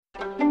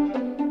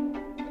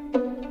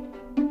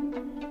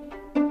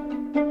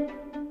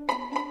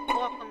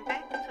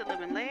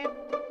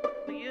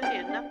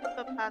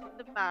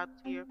Clouds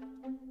here.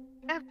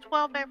 I have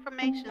 12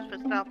 affirmations for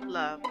self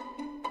love.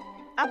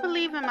 I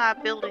believe in my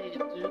ability to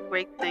do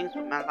great things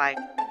with my life.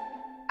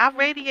 I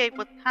radiate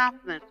with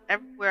confidence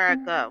everywhere I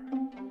go.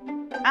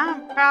 I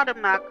am proud of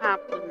my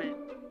accomplishments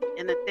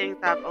and the things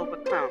I've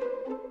overcome.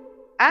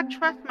 I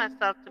trust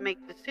myself to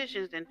make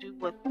decisions and do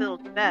what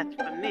feels best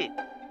for me.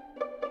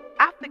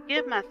 I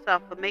forgive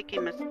myself for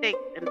making mistakes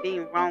and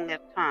being wrong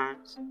at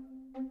times.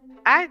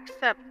 I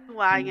accept who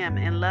I am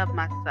and love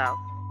myself.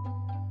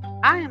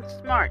 I am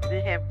smart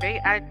and have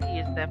great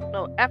ideas that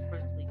flow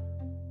effortlessly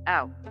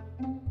out.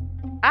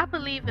 I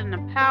believe in the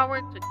power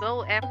to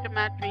go after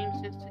my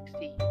dreams and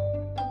succeed.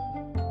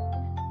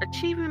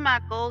 Achieving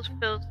my goals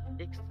feels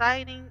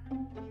exciting.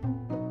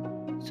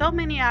 So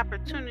many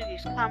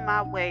opportunities come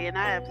my way, and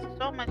I have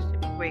so much to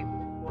be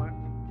grateful for.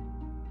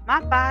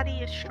 My body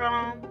is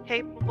strong,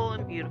 capable,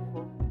 and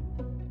beautiful,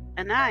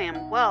 and I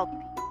am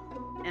wealthy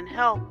and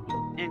healthy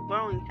and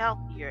growing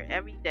healthier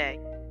every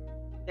day.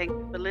 Thank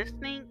you for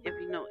listening. If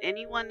you know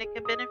anyone that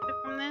can benefit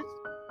from this,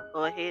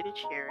 go ahead and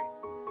share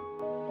it.